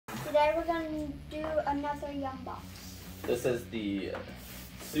Today we're going to do another Yum box. This is the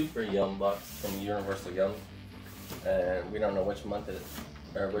Super Yum box from Universal Yum, and we don't know which month it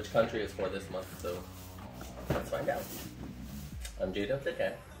or which country it's for this month, so let's find out. I'm JdubB,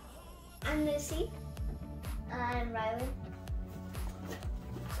 theDaD. I'm Lucy. I'm Riley.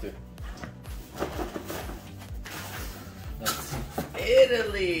 Let's do it. Let's see.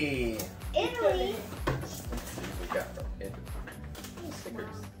 Italy! Italy? Let's see what we got from Italy.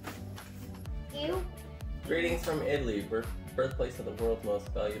 Stickers. You? Greetings from Italy, birthplace of the world's most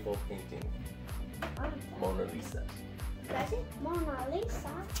valuable painting, Mona Lisa. Does it? Mona Lisa?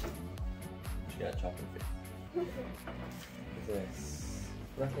 She got a chocolate face. This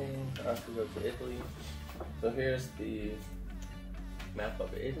nothing. I have to go to Italy. So here's the map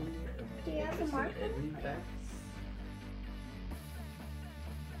of Italy. Do you have the marker? Italy facts.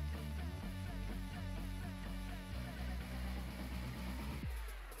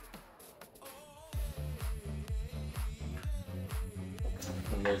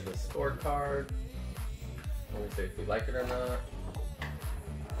 And there's the scorecard. Let me say if we like it or not.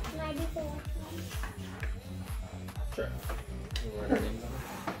 Can I do the one? Sure. You want our names on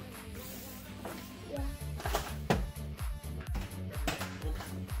it? Yeah.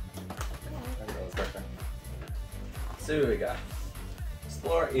 So we got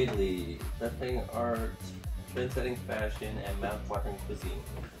Explore Italy, breathtaking art, trend-setting fashion, and mouth-watering cuisine.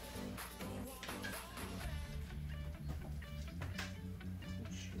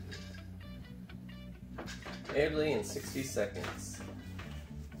 Italy in 60 seconds.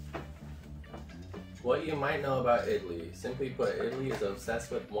 What you might know about Italy. Simply put, Italy is obsessed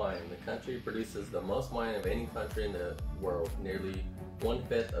with wine. The country produces the most wine of any country in the world, nearly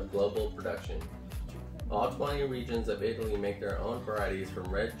 1/5 of global production. All 20 regions of Italy make their own varieties from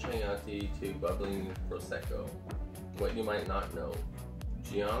red Chianti to bubbling Prosecco. What you might not know.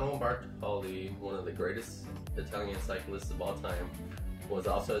 Gianni Bartoli, one of the greatest Italian cyclists of all time, was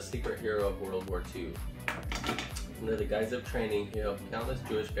also a secret hero of World War II. Under the guise of training, he helped countless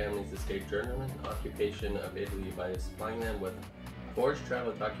Jewish families escape German occupation of Italy by supplying them with forged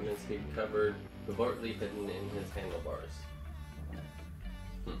travel documents he covered covertly hidden in his handlebars.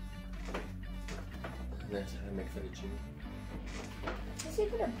 And that's how to make fettuccine. Let's see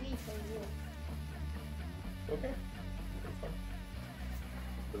put a B for you. Okay. That's fine.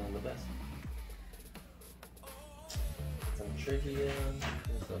 Put on the best. Some trivia.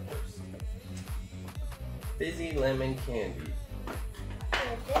 Let's go first. Fizzy lemon candy.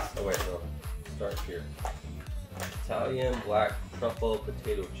 Oh wait, no. Start here. Italian black truffle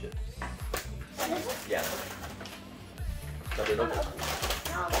potato chips. Yeah. Cut it open. No,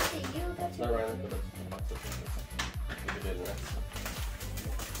 that's it. You got Not right into the box. You can do the next.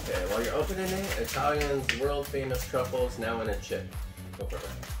 Okay, while you're opening it, Italians' world famous truffles now in a chip. Go for it.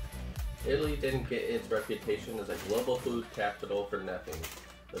 Italy didn't get its reputation as a global food capital for nothing.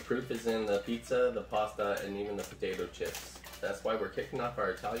 The proof is in the pizza, the pasta, and even the potato chips. That's why we're kicking off our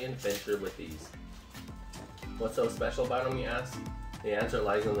Italian venture with these. What's so special about them, you ask? The answer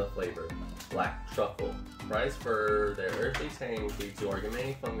lies in the flavor. Black truffle. Prized for their earthly tang, these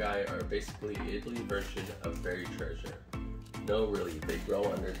origami fungi are basically Italy's version of berry treasure. No, really, they grow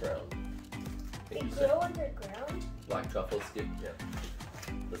underground. They grow underground? Black truffles, yeah.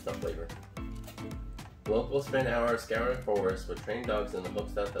 That's the flavor. Locals spend hours scouring forests with trained dogs in the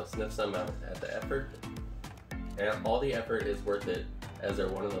hopes that they'll sniff some out. All the effort is worth it, as they're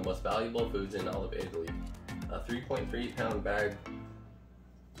one of the most valuable foods in all of Italy. A 3.3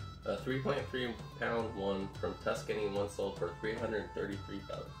 pound one from Tuscany once sold for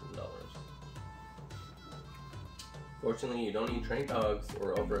 $333,000. Fortunately, you don't need trained dogs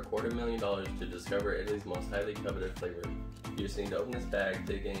or over $250,000 to discover Italy's most highly coveted flavor. You just need to open this bag,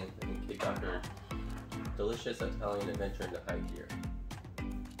 dig in, and kick off your delicious Italian adventure into high gear.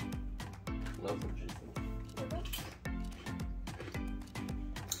 Smells interesting.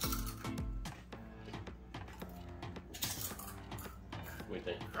 What do you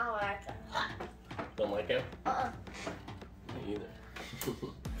think? I don't like it. Don't like it? Me either.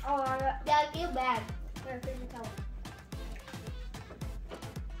 Yeah, give back.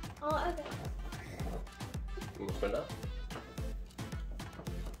 Oh, okay. You want to spin it up?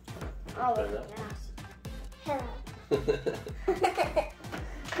 Oh, Spin it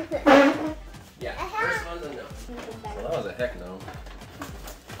Yeah, first one's a no. Well, that was a heck no.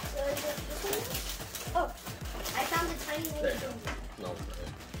 Oh, I found the tiny one. There you go. No,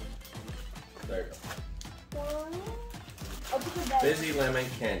 there you go. Fizzy lemon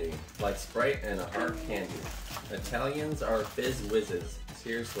candy, like Sprite and a hard candy. Italians are fizz whizzes.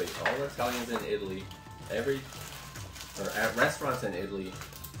 Seriously, all Italians in Italy, at restaurants in Italy,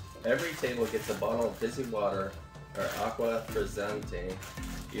 Every table gets a bottle of fizzy water or aqua frizzante.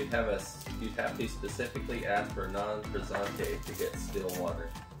 You'd have to specifically ask for non-frizzante to get still water.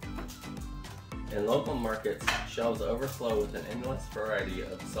 In local markets, shelves overflow with an endless variety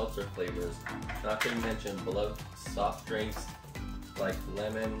of seltzer flavors, not to mention beloved soft drinks like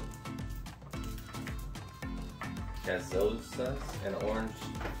lemon gaseosas and orange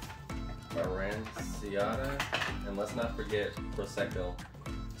aranciata, and let's not forget Prosecco.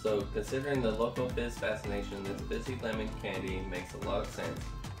 So considering the local fizz fascination, this fizzy lemon candy makes a lot of sense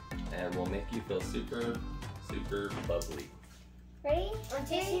and will make you feel super, super bubbly. Ready? I'm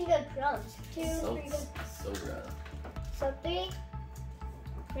tasting the crumbs. 2, 3, Soda. So 3.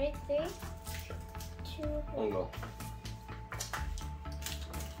 Ready? 3. Sure. 2. One go.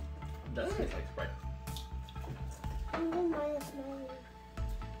 That tastes like Sprite. I'm going minus 9.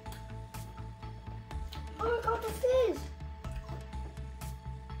 Oh, I got the fizz.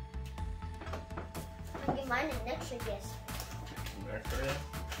 I'll give mine an extra guess. Extra, yeah?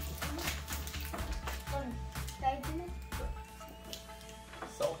 Can I do it?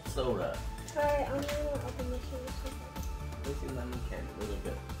 Salt soda. Alright, I'm gonna open this one. Fizzy lemon candy, really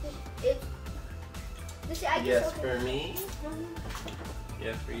good. I Yes just for me.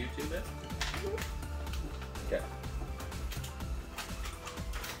 Yes for you too, Beth? Okay.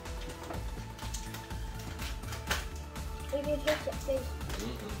 We can taste it, please.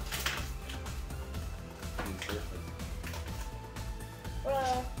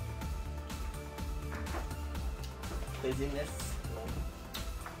 Fizziness.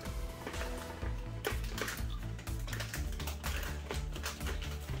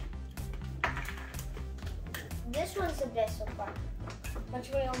 This one's the best so far. But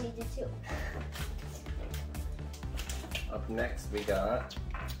we only did 2. Up next we got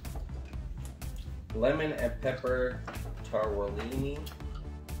lemon and pepper tarwellini.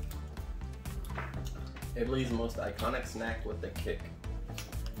 Italy's most iconic snack with a kick.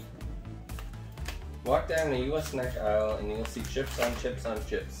 Walk down the US snack aisle and you'll see chips on chips on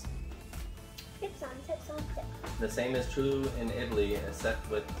chips. Chips on chips on chips. The same is true in Italy, except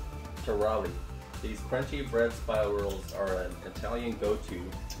with taralli. These crunchy bread spirals are an Italian go-to,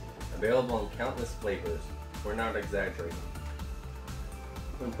 available in countless flavors. We're not exaggerating.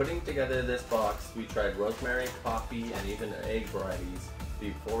 When putting together this box, we tried rosemary, coffee, and even egg varieties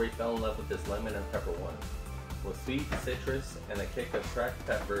before we fell in love with this lemon and pepper one. With sweet citrus and a kick of cracked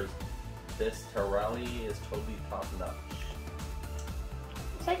peppers, this taralli is totally top-notch.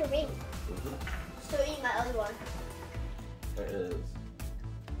 It's like a ring. Still eating my other one. It is.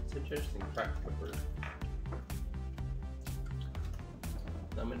 It's interesting, cracked pepper.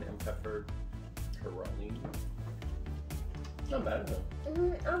 Lemon and pepper taralli. Not bad though.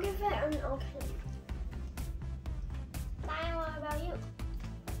 I'll give it an okay. Diane, what about you?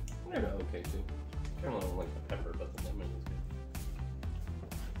 Maybe okay too. I don't like the pepper, but the lemon is good.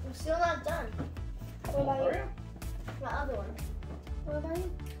 I'm still not done. What about you? Yeah. My other one. What about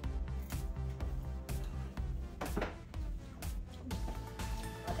you?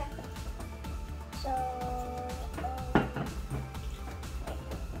 Okay. So,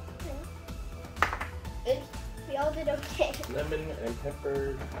 we all did okay. Lemon and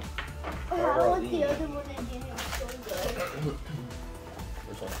pepper. I want the other one again. It was so good.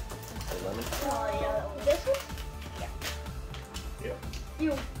 Which one? The lemon? Oh, yeah. This one? Yeah.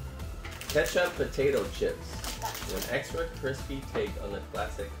 You. Ketchup potato chips. An extra crispy take on the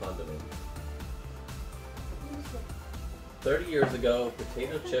classic condiment. 30 years ago,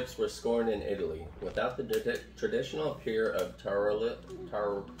 potato chips were scorned in Italy. Without the traditional appeal of taralli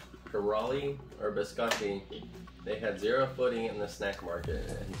or biscotti, they had zero footing in the snack market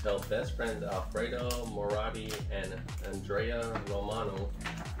until best friends Alfredo Moratti and Andrea Romano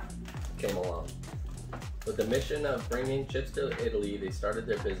came along. With the mission of bringing chips to Italy, they started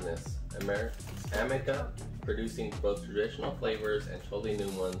their business, Amica, producing both traditional flavors and totally new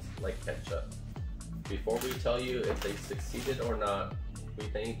ones like ketchup. Before we tell you if they succeeded or not, we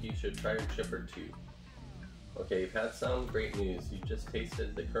think you should try a chip or two. Okay, you've had some great news. You just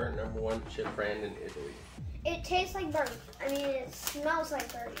tasted the current #1 chip brand in Italy. It tastes like barbecue. I mean, it smells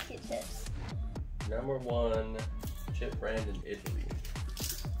like barbecue chips. #1 chip brand in Italy.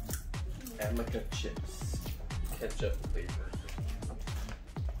 Amica chips. Ketchup flavor.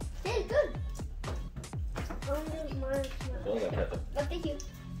 It's good. I'm gonna use mine. Smells like ketchup. But thank you.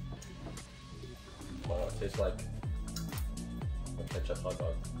 Wow, it tastes like a ketchup hot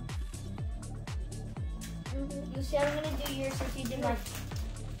dog. You see, I'm gonna do yours since you did my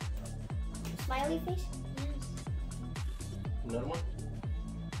smiley face. Another one?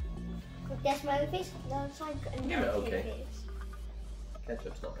 That smiley face? No, it's like a Yeah, okay. face.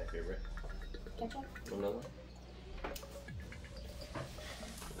 Ketchup's not my favorite. Ketchup? Another one?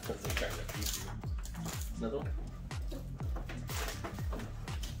 That's a kind of easy. Another one?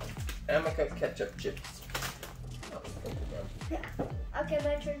 Amica ketchup chips. Oh, thank you, bro. Okay,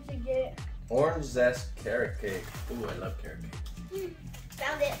 my turn to get Orange zest carrot cake. Ooh, I love carrot cake.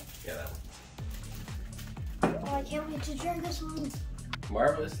 Found it. Yeah, that one. Oh, I can't wait to try this one.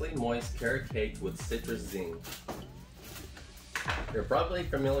 Marvelously moist carrot cake with citrus zing. You're probably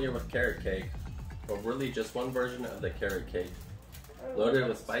familiar with carrot cake, but really just one version of the carrot cake, loaded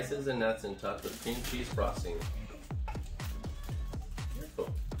with spices and nuts and topped with cream cheese frosting. Cool.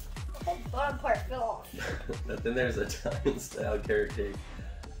 The whole bottom part fell off. But then there's Italian-style carrot cake,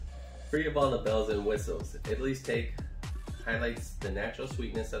 free of all the bells and whistles. Italy's take highlights the natural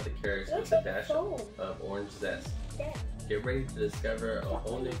sweetness of the carrots with a dash of orange zest. Yeah. Get ready to discover a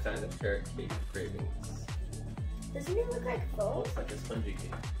whole new kind of carrot cake cravings. Doesn't it look like foam? Looks like a spongy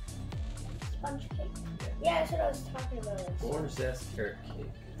cake. Sponge cake. Yeah, that's what I was talking about. Orange zest carrot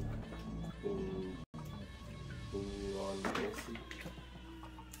cake. Ooh. Ooh, on Nancy.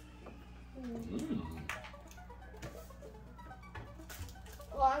 Mmm.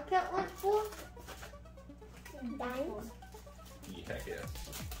 Well, I got one for dimes. Yeah, I guess.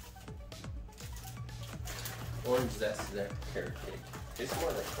 Orange zest carrot cake. It's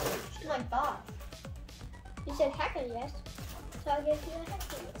more like orange. Oh my god. You said hacker yes, so I'll give you a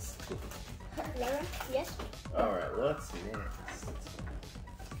hacker yes. Laura, yes? Alright, what's next?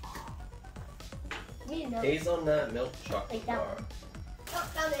 You know. Hazelnut milk chocolate Like that bar. one. Oh,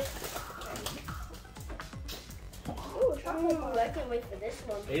 found it. Ooh, chocolate bar. I can't wait for this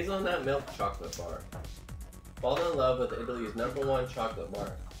one. Hazelnut milk chocolate bar. Fall in love with Italy's #1 chocolate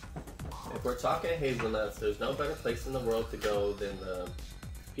bar. If we're talking hazelnuts, there's no better place in the world to go than the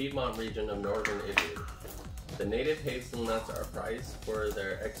Piedmont region of northern Italy. The native hazelnuts are prized for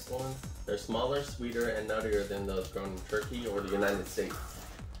their excellence. They're smaller, sweeter, and nuttier than those grown in Turkey or the United States.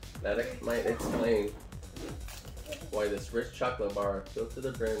 That might explain why this rich chocolate bar, filled to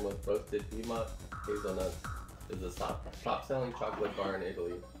the brim with roasted Piedmont hazelnuts, is the top-selling chocolate bar in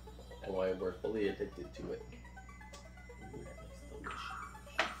Italy, and why we're fully addicted to it. Ooh, that looks delicious.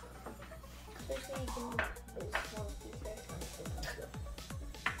 Especially you can do small pieces.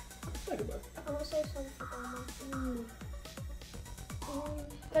 Think about it. I want to say something for Grandma.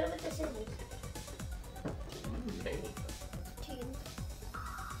 Put it with the scissors. Maybe. Chicken.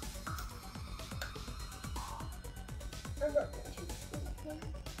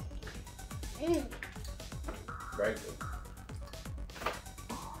 Very good.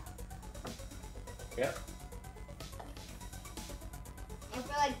 Yeah. I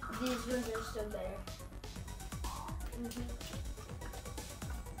feel like these ones are still better.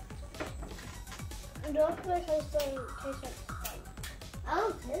 I don't feel like I still taste like Sprite. I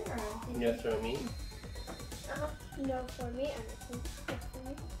don't care. Yes, for me. No, for me, and I think it's for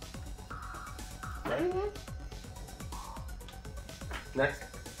me. Right. Next.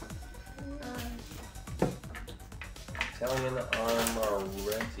 Italian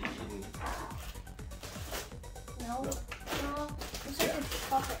Amaretti. No. It's like a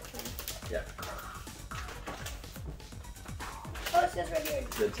chocolate cream. Yeah. Oh, it says right here.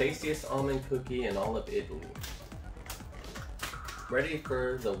 The tastiest almond cookie in all of Italy. Ready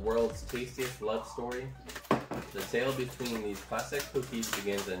for the world's tastiest love story? The tale between these classic cookies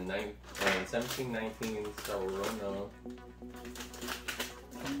begins in 1719 Saronno,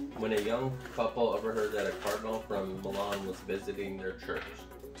 when a young couple overheard that a cardinal from Milan was visiting their church.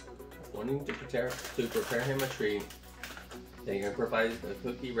 Wanting to prepare him a treat, they improvised a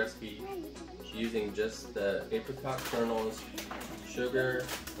cookie recipe using just the apricot kernels, sugar,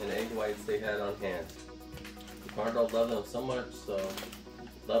 and egg whites they had on hand. The cardinal loved them so much so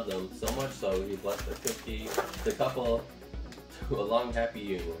he blessed the couple to a long, happy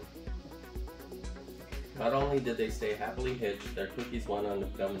union. Not only did they stay happily hitched, their cookies went on to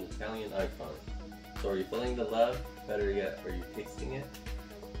become an Italian icon. So are you feeling the love? Better yet, are you tasting it?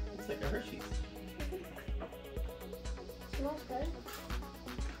 It's like a Hershey's. Smells good.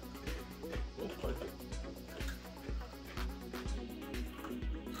 Looks quite good.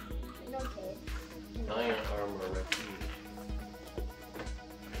 It's okay. Italian Amaretti.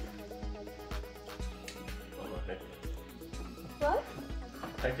 What?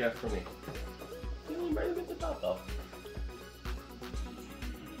 Heck yeah, for me. You didn't bring it to the top though.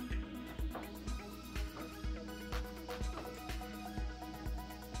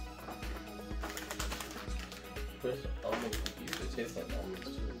 There's almond cookies. They taste like almonds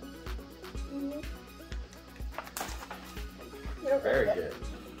too. Very good.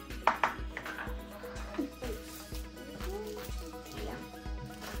 Yeah.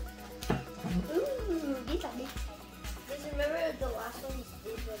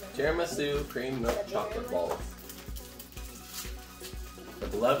 Tiramisu cream milk chocolate balls. The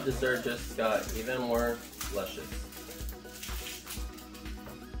beloved dessert just got even more luscious.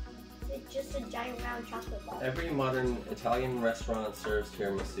 It's just a giant round chocolate ball. Every modern Italian restaurant serves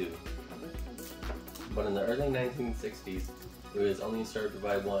tiramisu, but in the early 1960s, it was only served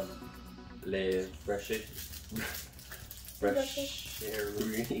by one, Le Brasserie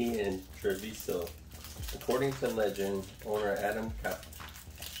in Treviso. According to legend, owner Adam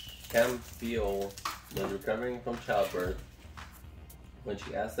Campiol was recovering from childbirth when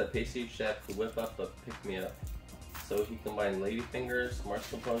she asked the pastry chef to whip up a pick-me-up. So he combined ladyfingers,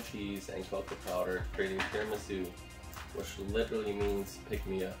 mascarpone cheese, and cocoa powder, creating tiramisu, which literally means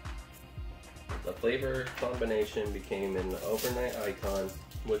pick-me-up. The flavor combination became an overnight icon,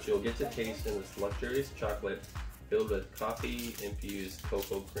 which you'll get to taste in this luxurious chocolate filled with coffee-infused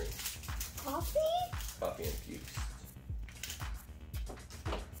cocoa cream. Coffee? Coffee infused.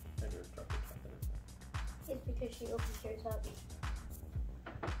 It's because she opens hers up.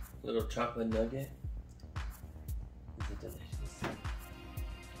 Little chocolate nugget. Is it delicious?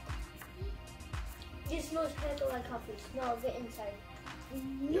 It smells kind of like coffee. Smell the inside.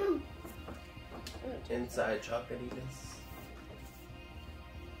 Mm. Inside chocolatiness.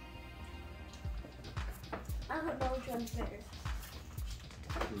 I don't know which one's better.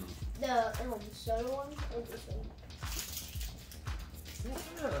 The soda one or this one?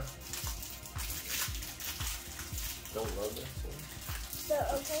 Yeah. Don't love this one. So,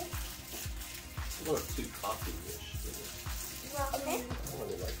 okay. It's a little too coffee-ish. Well, okay. I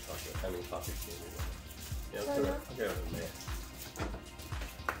really like chocolate. I mean, coffee too. Yeah, So I'll go with that.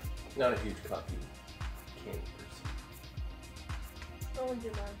 Not a huge coffee candy person. I will do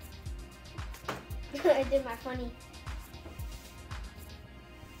mine. I did my funny.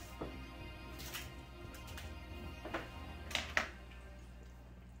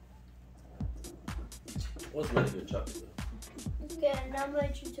 It was really good chocolate though. Okay, now I'm going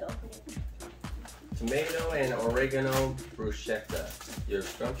to choose to open it. Tomato and oregano bruschetta. Your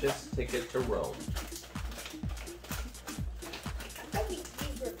scrumptious ticket to Rome. I thought these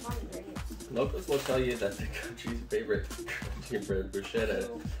were pomegranates. Locals will tell you that the country's favorite crunchy bread bruschetta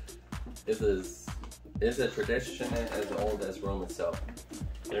is a tradition as old as Rome itself.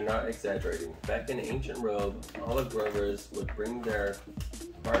 They're not exaggerating. Back in ancient Rome, olive growers would bring their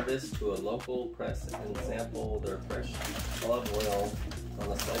harvest to a local press and sample their fresh olive oil on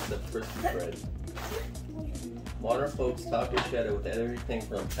a slice of crispy bread. Modern folks top bruschetta with everything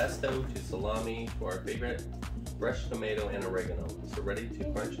from pesto to salami to our favorite fresh tomato and oregano. So ready to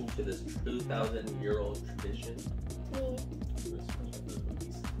crunch into this 2,000-year-old tradition?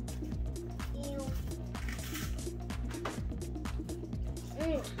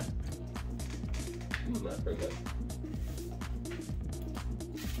 Ew. That's pretty good.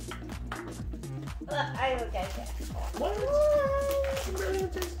 I don't get it. What? You barely even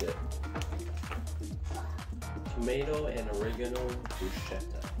taste it. Tomato and oregano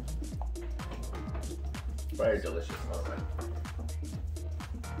bruschetta. Very delicious, alright.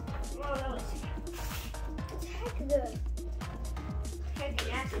 Oh, that was it's heck good. Heck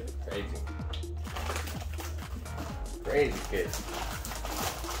nasty. Crazy. Crazy kids.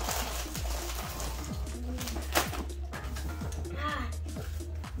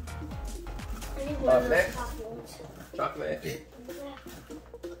 I need one of those Next. coffee ones. Chocolate.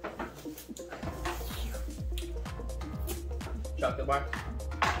 Chocolate bar.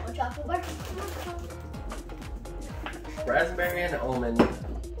 One chocolate bar. Raspberry and almond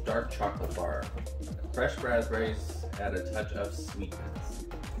dark chocolate bar. Fresh raspberries add a touch of sweetness.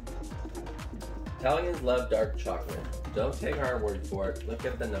 Italians love dark chocolate. Don't take our word for it, look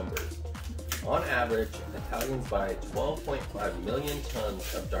at the numbers. On average, Italians buy 12.5 million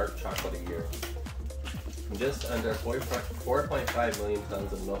tons of dark chocolate a year. And just under 4.5 million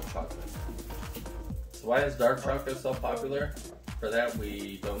tons of milk chocolate. So why is dark chocolate so popular? For that,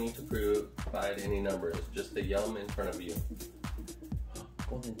 we don't need to provide any numbers, just the yum in front of you.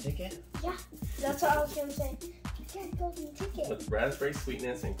 Golden ticket? Yeah, that's what I was gonna say. Yeah, golden ticket. With raspberry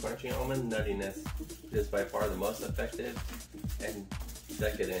sweetness and crunchy almond nuttiness, it is by far the most effective and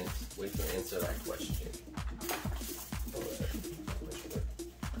decadent way to answer that question.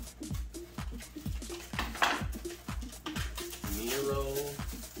 Nero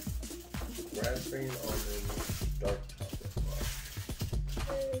raspberry and almond dark chocolate bar.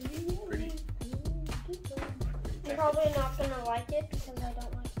 Pretty. I'm probably not gonna like it because I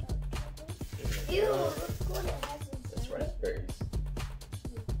don't like dark chocolate. Ew, look what it has inside. That's raspberries.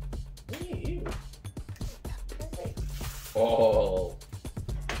 Ew. Oh.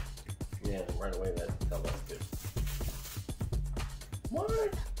 Yeah, right away that looks good.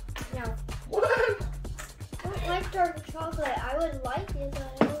 What? like dark chocolate. I would like it, but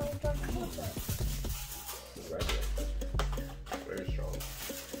I don't like dark chocolate. Very strong.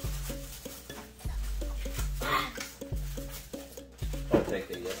 I'll take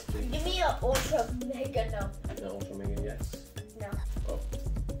a yes, please. Give me an ultra mega no. No, ultra mega yes. No. Oh.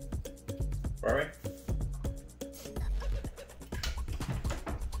 Alright.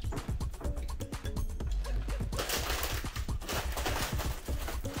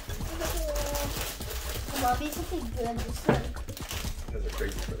 Come on, be something good this time. Those are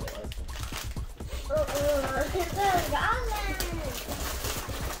crazy for the last one. It's a garland.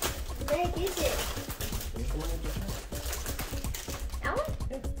 Where is it? That one?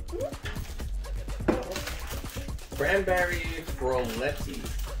 Cranberry frolletti,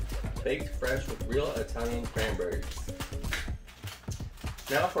 baked fresh with real Italian cranberries.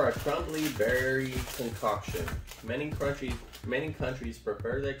 Now for a crumbly berry concoction. Many countries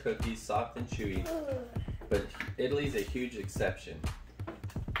prefer their cookies soft and chewy, but Italy's a huge exception.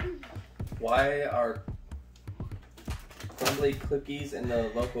 Why are crumbly cookies in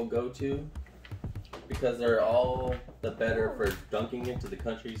the local go-to? Because they're all the better for dunking into the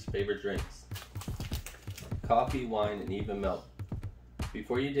country's favorite drinks. Coffee, wine, and even milk.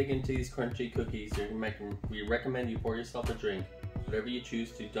 Before you dig into these crunchy cookies, we recommend you pour yourself a drink. Whatever you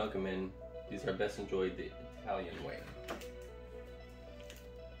choose to dunk them in, these are best enjoyed the Italian way.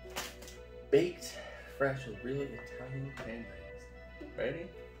 Baked fresh with real Italian cranberries. Ready?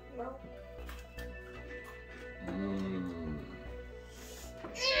 No. Mmm.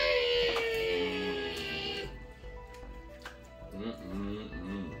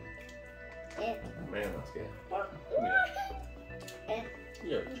 Man, that's good.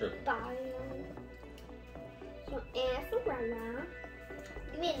 You're tripping.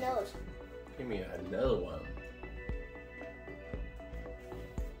 Give me a nose. Give me another one.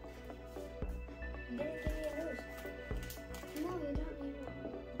 You didn't give me a nose. No, you don't need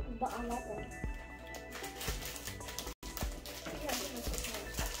one. But I want one.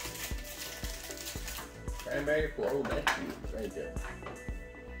 Cranberry flow, that's huge right there.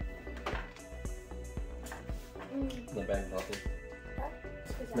 The bag coffee.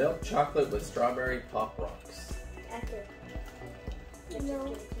 Milk chocolate with strawberry pop rocks. Accurate.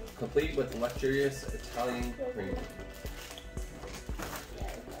 No. Complete with luxurious Italian cream.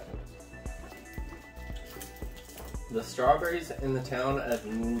 The strawberries in the town of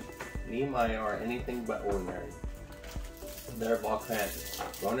Niamey are anything but ordinary. They're volcanic,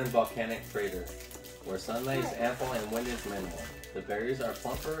 grown in volcanic crater, where sunlight is ample and wind is minimal. The berries are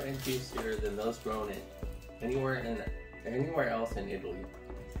plumper and juicier than those grown anywhere else in Italy.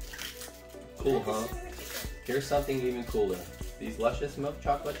 Cool, huh? Here's something even cooler. These luscious milk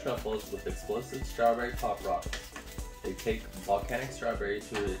chocolate truffles with explosive strawberry pop rocks. They take volcanic strawberry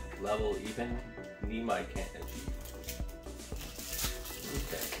to a level even Niamey can't achieve.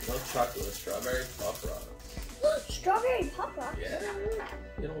 Okay, milk chocolate with strawberry pop rocks. Strawberry pop rocks? Yeah.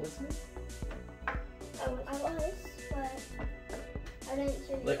 You don't listen? I was, but I didn't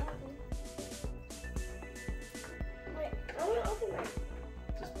hear you talking. Wait, I want to open mine.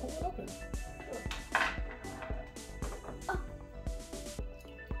 Just pull it open. Oh.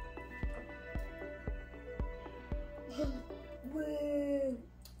 Woo.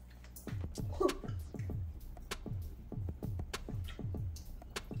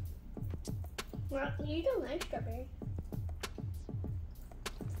 Well, you don't like strawberry.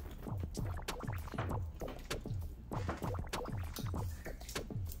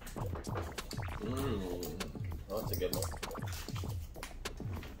 Oh, that's a good one.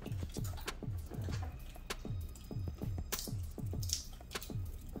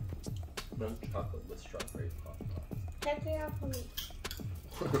 Milk chocolate with strawberry pop rocks. Check it out for me.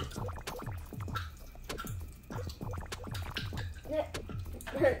 Yeah.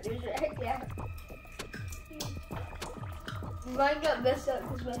 Mine got messed up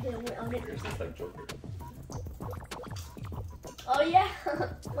because my hand went on it. Yours looks like Joker. Oh yeah,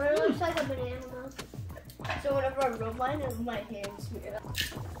 mine looks like a banana mouth. So whenever I rub mine, my hand smeared up.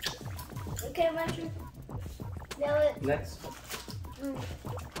 Okay, my turn. Now it. Next.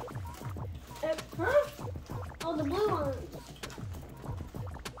 Huh? Oh, the blue ones.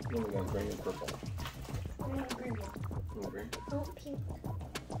 Then we're going green and purple. Green. Green. Oh, pink.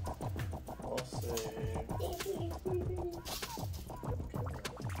 I'll say...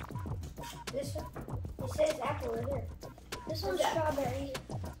 This one, it says apple right here. This one's strawberry.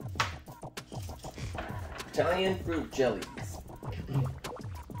 Italian fruit jellies.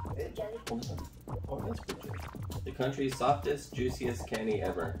 Fruit jelly. Oh, that's fruit jelly. The country's softest, juiciest candy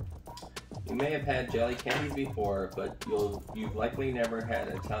ever. You may have had jelly candies before, but you've likely never had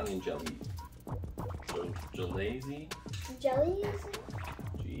Italian jelly. So Gelees. Jelly is it?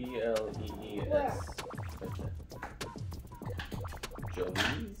 G-L-E-E-S. Where?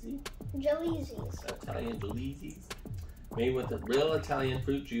 Gelees? Jellies. Italian Gelees. Made with the real Italian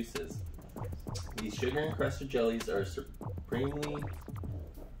fruit juices. These sugar-encrusted jellies are supremely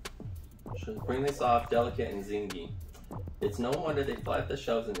soft, delicate, and zingy. It's no wonder they fly off the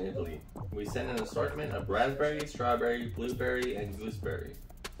shelves in Italy. We sent an assortment of raspberry, strawberry, blueberry, and gooseberry.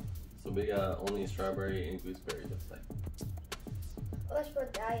 So we got only strawberry and gooseberry, looks like. What's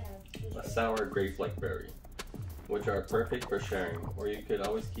what I have? A sour grape-like berry, which are perfect for sharing, or you could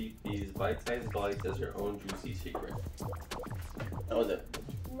always keep these bite-sized bites as your own juicy secret. How was it?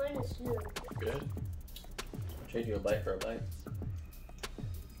 Mine is new. Good. I'll trade you a bite for a bite.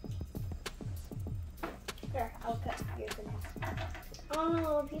 Here, I'll cut yours in half. Oh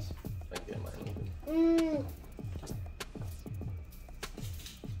no, a piece. I can get mine open. Mmm.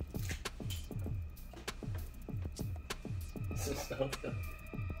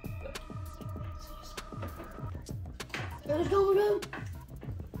 There's no room.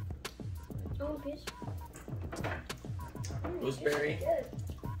 Oh, a piece. Gooseberry.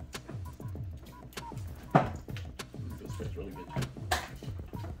 Gooseberry's really good.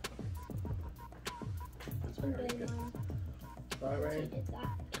 Gooseberry is good. Strawberry.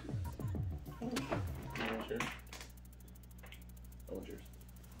 Yours. I want yours.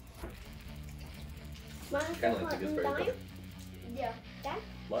 Kind of like the gooseberry better. Yeah. That?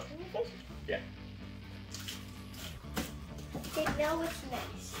 What? Yeah. Okay, now what's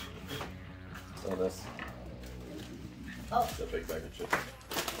next? So this. Oh. The big bag of chips.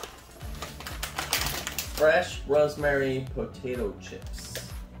 Fresh rosemary potato chips.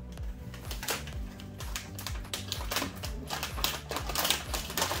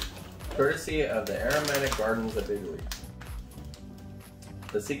 Courtesy of the aromatic gardens of Italy.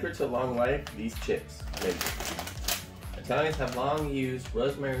 The secret to long life, these chips make it. Italians have long used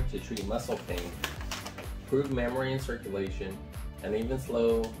rosemary to treat muscle pain, improve memory and circulation, and even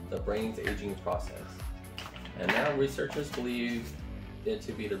slow the brain's aging process. And now researchers believe it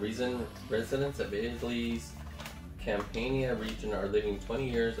to be the reason residents of Italy's Campania region are living 20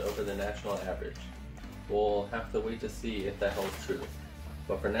 years over the national average. We'll have to wait to see if that holds true.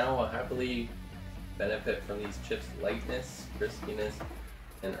 But for now, we'll happily benefit from these chips' lightness, crispiness,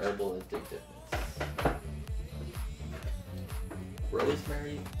 and herbal addictiveness.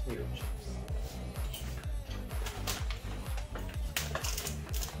 Rosemary potato chips.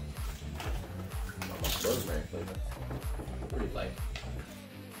 Almost rosemary flavor. Pretty light.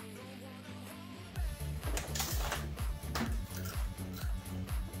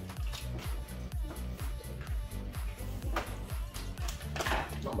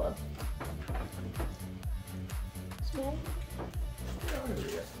 Not bad. Smell? Oh, here we go.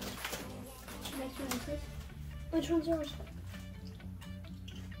 Next one is this. Which one's yours?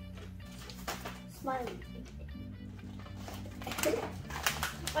 Smiley.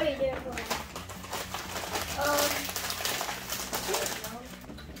 Oh, you did it for me.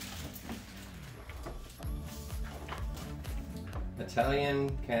 Italian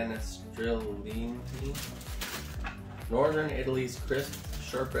canestrellini. Northern Italy's crisp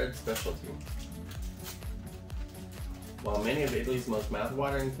shortbread specialty. While many of Italy's most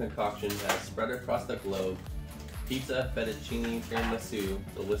mouth-watering concoctions have spread across the globe, pizza, fettuccine, tiramisu,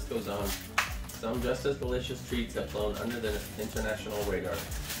 the list goes on, some just as delicious treats have flown under the international radar.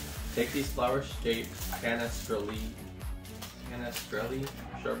 Take these flower-shaped canestrelli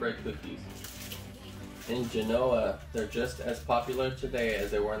shortbread cookies. In Genoa, they're just as popular today as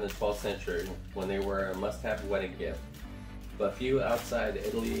they were in the 12th century, when they were a must-have wedding gift. But few outside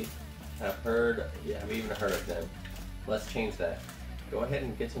Italy have even heard of them. Let's change that. Go ahead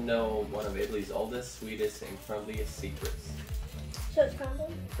and get to know one of Italy's oldest, sweetest, and crumbliest secrets. So it's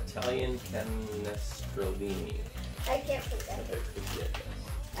crumbly? Italian canestrellini. I can't put that.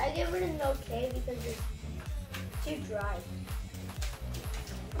 I give it an okay because it's too dry.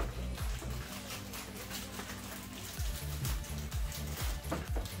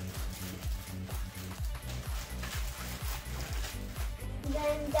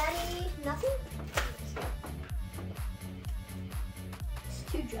 Then Daddy, nothing? It's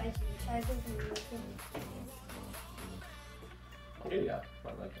too dry to me, so I think I'm going to Yeah, I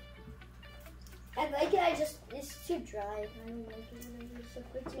like it. I like it, it's too dry. I don't like it when it's so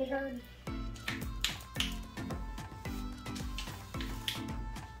quickly hard.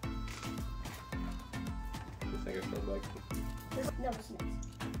 2 seconds for a bite. No, it's next.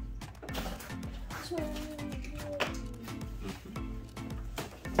 This one.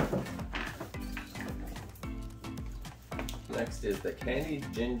 Next is the candied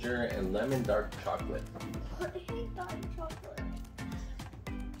ginger and lemon dark chocolate. I hate dark chocolate.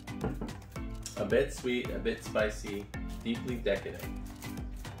 A bit sweet, a bit spicy, deeply decadent.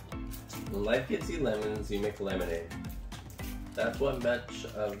 When life gives you lemons, you make lemonade. That's what much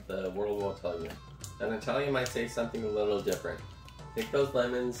of the world will tell you. An Italian might say something a little different. Take those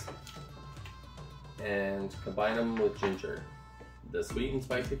lemons and combine them with ginger. The sweet and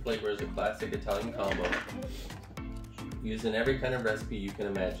spicy flavor is a classic Italian combo, used in every kind of recipe you can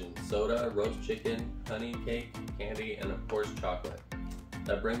imagine. Soda, roast chicken, honey cake, candy, and of course chocolate.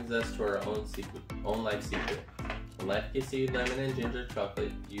 That brings us to our own life secret. When life gives you lemon and ginger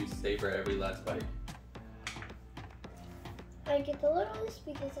chocolate, you savor every last bite. I get the littlest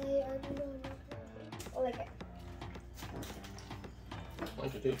because I already know I'm not gonna like it. 1,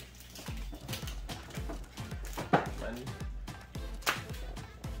 2, 2. Money.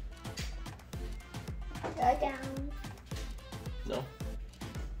 Go down. No.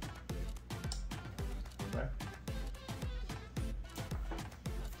 Right.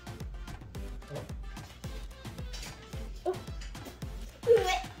 Oh.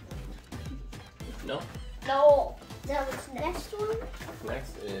 No. No. Now what's next one?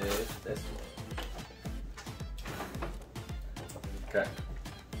 Next is this one. Okay.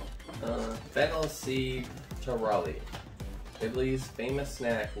 Fennel seed taralli. Italy's famous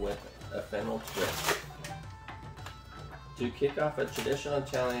snack with a fennel twist. To kick off a traditional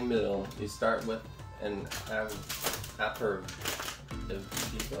Italian meal, you start with an aperitivo.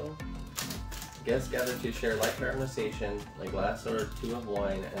 Guests gather to share light conversation, a glass or two of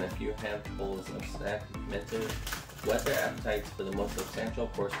wine, and a few handfuls of snack meant to whet their appetites for the most substantial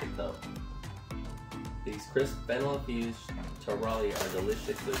course to come. These crisp fennel-infused taralli are a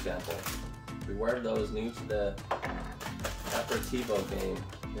delicious example. Beware of those new to the aperitivo game.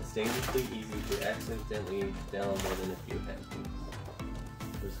 It's dangerously easy to accidentally down more than a few handfuls.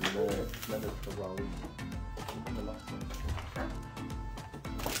 There's another taralli in the box.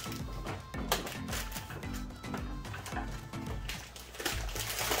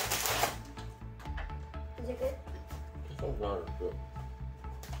 Is it good? This one's not as good.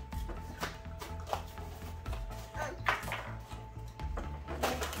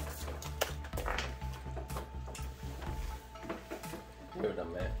 Give it a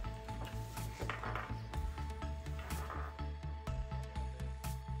minute.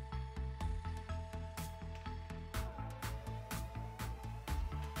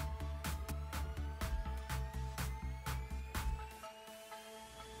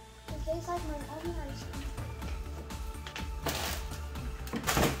 It tastes like my oven ice cream.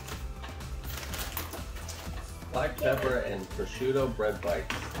 Black pepper and prosciutto bread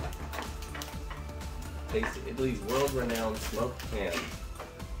bites. Taste Italy's world-renowned smoked ham.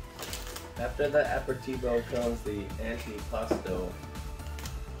 After the aperitivo comes the antipasto.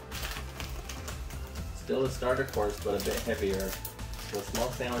 Still a starter course, but a bit heavier, with small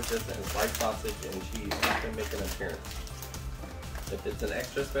sandwiches and sliced sausage and cheese often make an appearance. If it's an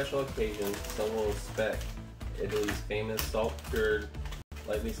extra special occasion, some will expect Italy's famous salt-cured,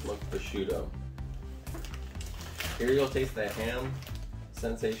 lightly smoked prosciutto. Here you'll taste the ham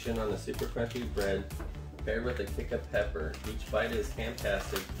sensation on the super crunchy bread, paired with a kick of pepper. Each bite is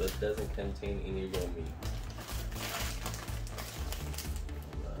fantastic, but doesn't contain any real meat.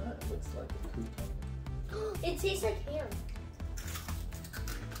 That looks like a crouton. It tastes like ham.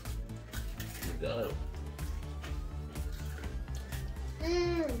 Go.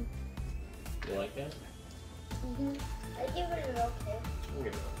 Mmm. You like that? Mm-hmm. I give it an okay. I'll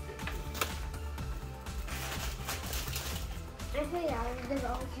give it I think I give it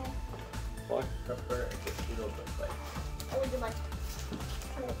okay. black pepper and prosciutto bread bites. I will do mine.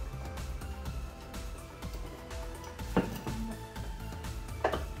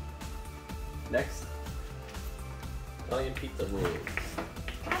 Next, Italian pizza wings.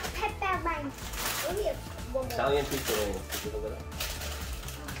 Pepper mine. Let me have one more. Italian pizza wings. Give it up.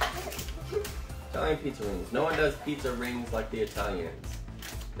 Italian pizza rings. No one does pizza rings like the Italians.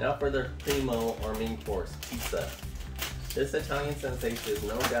 Now for their primo or main course, pizza. This Italian sensation is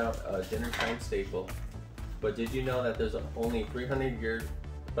no doubt a dinner time staple, but did you know that there's only 300 years,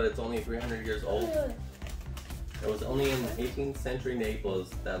 but it's only 300 years old? It was only in 18th century Naples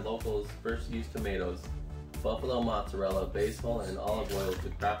that locals first used tomatoes, buffalo mozzarella, basil, and olive oil to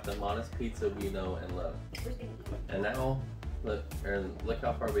craft the modest pizza we know and love. And now, look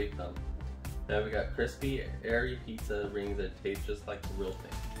how far we've come. Now we got crispy, airy pizza rings that taste just like the real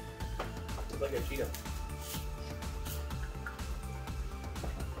thing. Looks like a Cheeto.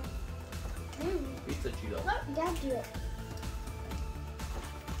 Pizza Cheeto. Let Dad do it.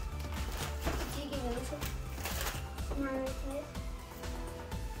 Do you give me this one?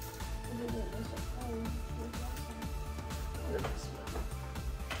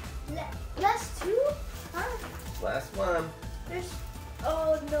 Last two? Huh? Last one. There's.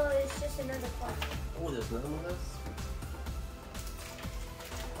 Oh no, it's just another part. Oh, there's none of this.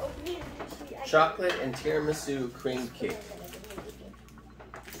 Oh, here. Chocolate and tiramisu cream cake.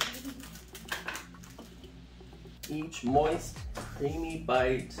 Each moist, creamy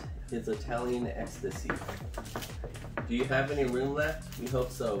bite is Italian ecstasy. Do you have any room left? We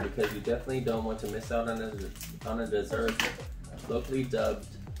hope so, because you definitely don't want to miss out on a dessert locally dubbed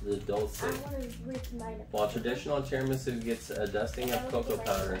the dulce. While traditional tiramisu gets a dusting of cocoa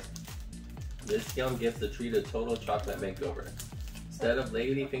powder, this yum gives the treat a total chocolate makeover. Instead of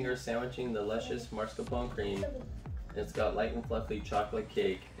ladyfinger sandwiching the luscious mascarpone cream, it's got light and fluffy chocolate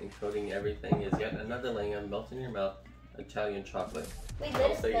cake, and coating everything is yet another laying of melt in your mouth Italian chocolate. Wait,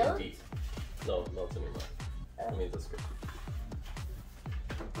 I'll say indeed. No, melt in your mouth. That means it's good.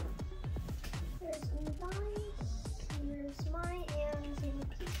 Here's mine. Here's mine, and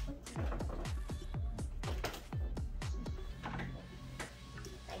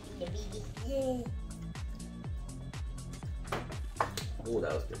yay. Oh,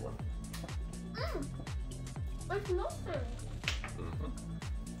 that was a good one. It's nothing.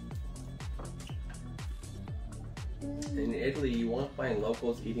 In Italy, you won't find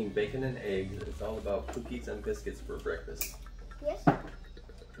locals eating bacon and eggs. It's all about cookies and biscuits for breakfast. Yes.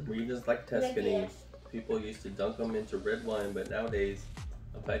 In regions like Tuscany, people used to dunk them into red wine, but nowadays,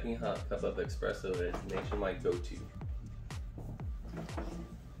 a piping hot cup of espresso is nationwide go-to.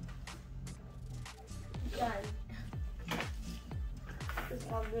 Done. It's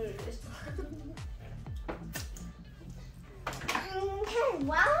all good. Okay,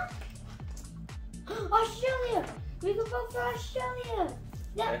 well, Australia. We can vote for Australia.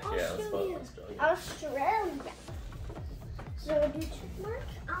 Yeah, Heck yeah, let's vote Australia. Australia. Australia. So do check mark.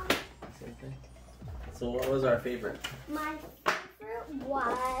 Same thing. So what was our favorite? My favorite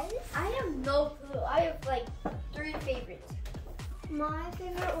was. I have no clue. I have like 3 favorites. My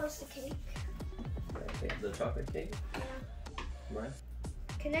favorite was the cake. The chocolate cake? Yeah. Right?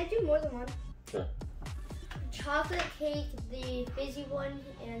 Can I do more than one? Sure. Chocolate cake, the fizzy one,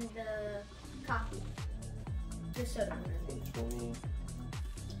 and the coffee. The soda one. 20,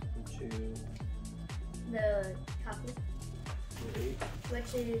 2, The coffee. 8.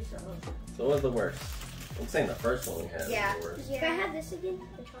 Which is. So what was the worst? I'm saying the first one we had Yeah. was the worst. Yeah. Can I have this again?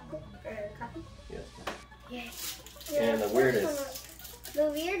 The chocolate or coffee? Yes. Yes. And the weirdest. The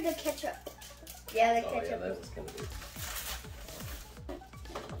weird, the ketchup. Yeah, the Oh ketchup. yeah, that was kind of weird.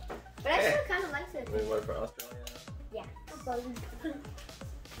 But I still kind of like it. We went for Australia. Yeah. Well,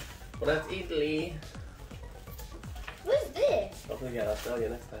 that's Italy. What's this? Hopefully we got Australia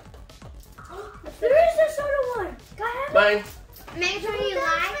next time. There is the soda one. Go ahead. Bye. Make sure you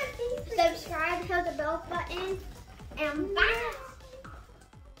like, subscribe, hit the bell button, and bye.